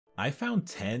I found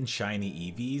 10 shiny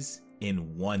Eevees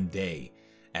in one day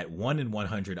at 1 in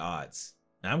 100 odds.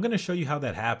 Now I'm going to show you how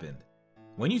that happened.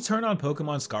 When you turn on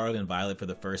Pokemon Scarlet and Violet for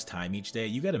the first time each day,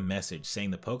 you get a message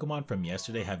saying the Pokemon from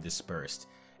yesterday have dispersed,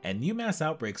 and new mass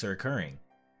outbreaks are occurring.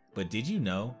 But did you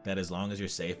know that as long as your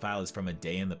save file is from a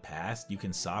day in the past, you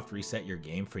can soft reset your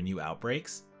game for new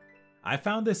outbreaks? I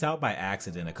found this out by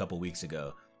accident a couple weeks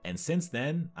ago, and since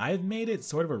then, I've made it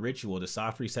sort of a ritual to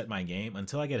soft reset my game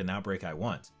until I get an outbreak I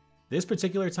want. This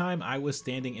particular time, I was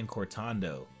standing in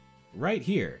Cortondo, right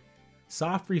here,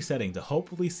 soft resetting to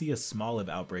hopefully see a Smoliv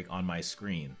outbreak on my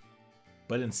screen.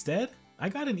 But instead, I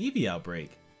got an Eevee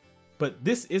outbreak. But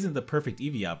this isn't the perfect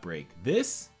Eevee outbreak.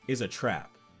 This is a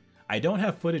trap. I don't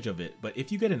have footage of it, but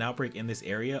if you get an outbreak in this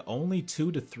area, only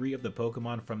 2 to 3 of the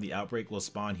Pokemon from the outbreak will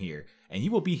spawn here, and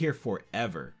you will be here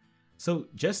forever. So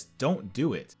just don't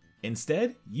do it.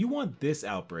 Instead, you want this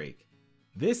outbreak.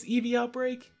 This Eevee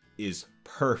outbreak is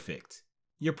perfect.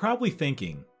 You're probably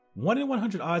thinking, 1 in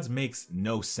 100 odds makes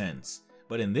no sense.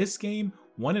 But in this game,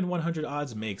 1 in 100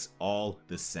 odds makes all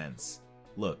the sense.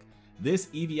 Look, this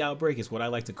Eevee outbreak is what I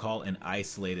like to call an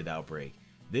isolated outbreak.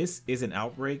 This is an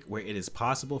outbreak where it is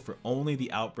possible for only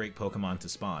the outbreak Pokemon to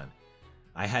spawn.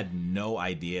 I had no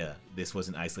idea this was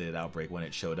an isolated outbreak when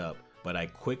it showed up, but I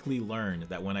quickly learned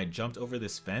that when I jumped over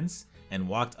this fence and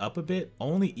walked up a bit,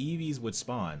 only Eevees would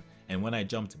spawn, and when I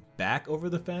jumped back over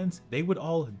the fence, they would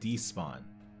all despawn.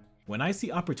 When I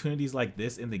see opportunities like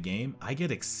this in the game, I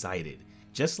get excited,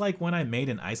 just like when I made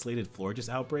an isolated Florges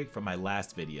outbreak from my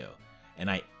last video, and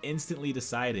I instantly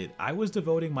decided I was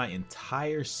devoting my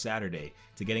entire Saturday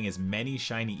to getting as many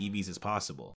shiny Eevees as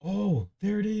possible. Oh,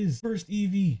 there it is, first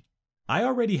Eevee. I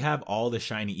already have all the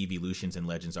shiny evolutions in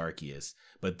Legends Arceus,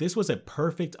 but this was a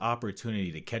perfect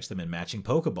opportunity to catch them in matching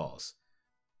Pokeballs.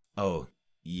 Oh,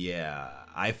 yeah,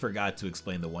 I forgot to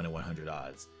explain the 1 in 100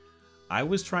 odds. I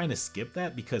was trying to skip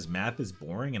that because math is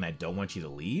boring and I don't want you to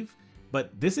leave,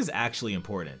 but this is actually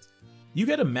important. You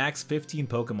get a max 15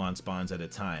 Pokemon spawns at a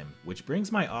time, which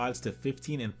brings my odds to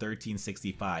 15 in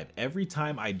 1365 every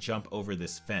time I jump over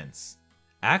this fence.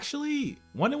 Actually,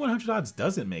 1 in 100 odds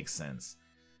doesn't make sense,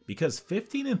 because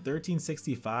 15 in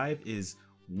 1365 is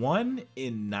 1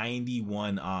 in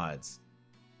 91 odds.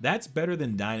 That's better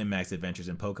than Dynamax adventures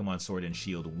in Pokemon Sword and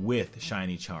Shield with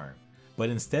Shiny Charm.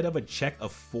 But instead of a check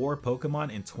of 4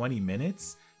 Pokemon in 20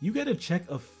 minutes, you get a check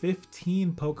of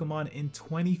 15 Pokemon in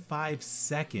 25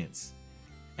 seconds.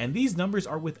 And these numbers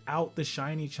are without the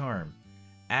Shiny Charm.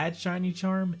 Add Shiny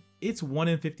Charm, it's 1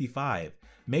 in 55.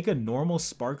 Make a normal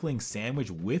sparkling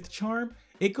sandwich with Charm,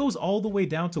 it goes all the way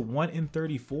down to 1 in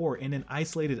 34 in an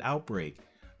isolated outbreak.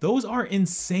 Those are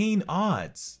insane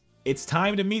odds. It's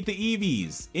time to meet the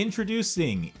Eevees.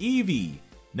 Introducing Eevee,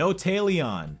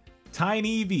 Notalion,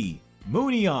 Tiny Eevee,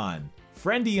 Moonyon,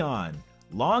 Friendyon,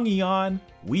 Longeon,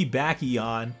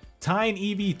 Weebackion, Tine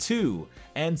Eevee 2,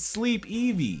 and Sleep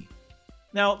Eevee.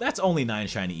 Now, that's only 9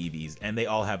 shiny Eevees, and they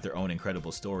all have their own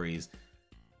incredible stories,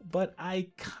 but I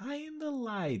kinda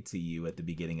lied to you at the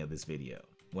beginning of this video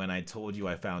when I told you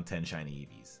I found 10 shiny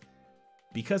Eevees.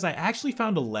 Because I actually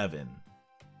found 11.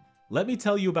 Let me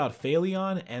tell you about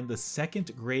Phaleon and the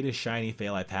second greatest shiny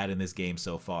fail I've had in this game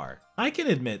so far. I can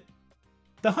admit,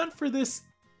 the hunt for this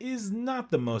is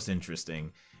not the most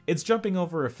interesting. It's jumping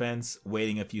over a fence,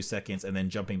 waiting a few seconds, and then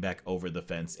jumping back over the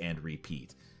fence and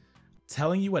repeat.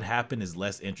 Telling you what happened is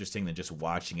less interesting than just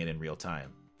watching it in real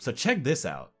time. So check this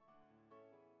out.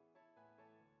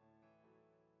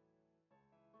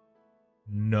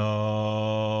 No.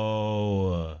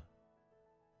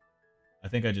 I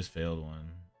think I just failed one.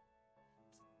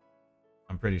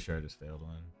 I'm pretty sure I just failed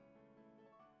one.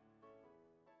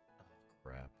 Oh,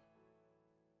 crap.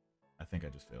 I think I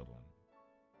just failed one.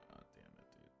 Oh, damn it,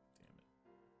 dude. Damn it.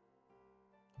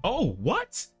 Oh,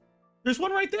 what? There's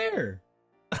one right there.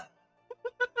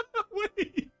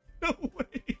 Wait. No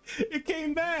way. It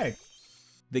came back.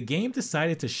 The game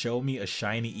decided to show me a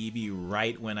shiny Eevee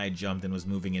right when I jumped and was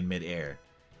moving in midair.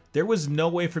 There was no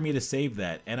way for me to save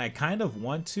that, and I kind of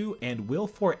want to and will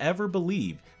forever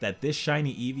believe that this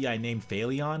shiny Eevee I named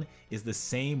Phaleon is the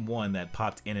same one that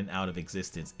popped in and out of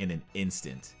existence in an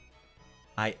instant.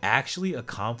 I actually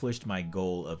accomplished my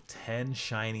goal of 10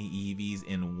 shiny Eevees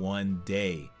in one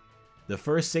day. The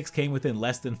first 6 came within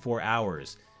less than 4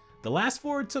 hours. The last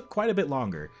 4 took quite a bit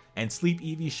longer, and Sleep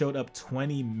Eevee showed up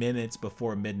 20 minutes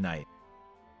before midnight.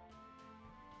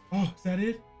 Oh, is that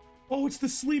it? Oh, it's the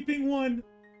sleeping one.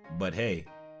 But hey,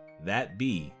 that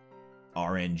be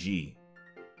RNG.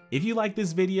 If you like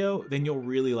this video, then you'll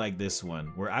really like this one,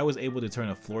 where I was able to turn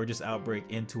a Florges outbreak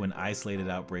into an isolated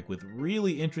outbreak with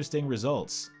really interesting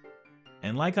results.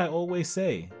 And like I always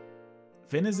say,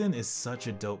 Finizen is such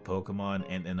a dope Pokemon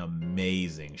and an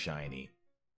amazing shiny.